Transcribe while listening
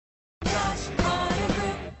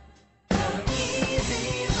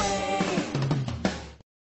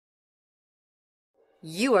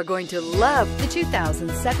You are going to love the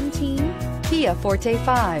 2017 Kia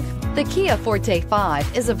Forte5. The Kia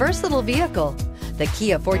Forte5 is a versatile vehicle. The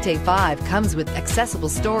Kia Forte5 comes with accessible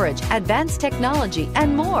storage, advanced technology,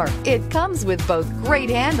 and more. It comes with both great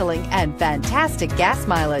handling and fantastic gas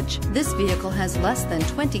mileage. This vehicle has less than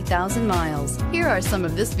 20,000 miles. Here are some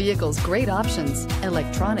of this vehicle's great options: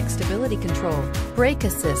 electronic stability control, brake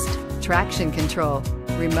assist, traction control,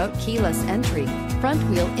 remote keyless entry, front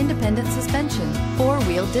wheel independent suspension,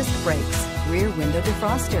 four-wheel disc brakes, rear window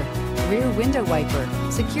defroster, rear window wiper,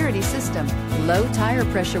 security system, low tire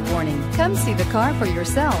pressure warning. Come see the car for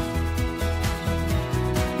yourself.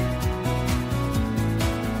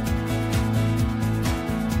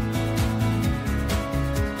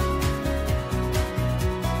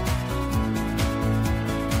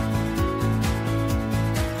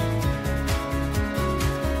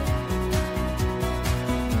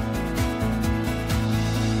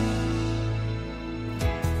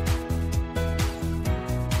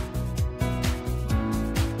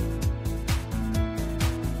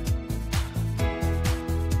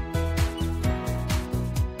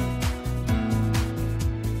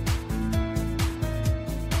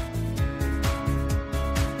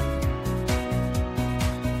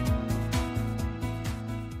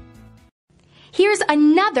 Here's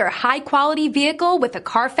another high-quality vehicle with a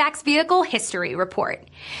Carfax Vehicle History Report.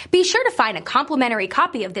 Be sure to find a complimentary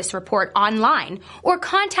copy of this report online or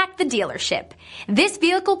contact the dealership. This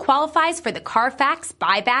vehicle qualifies for the Carfax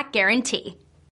Buyback Guarantee.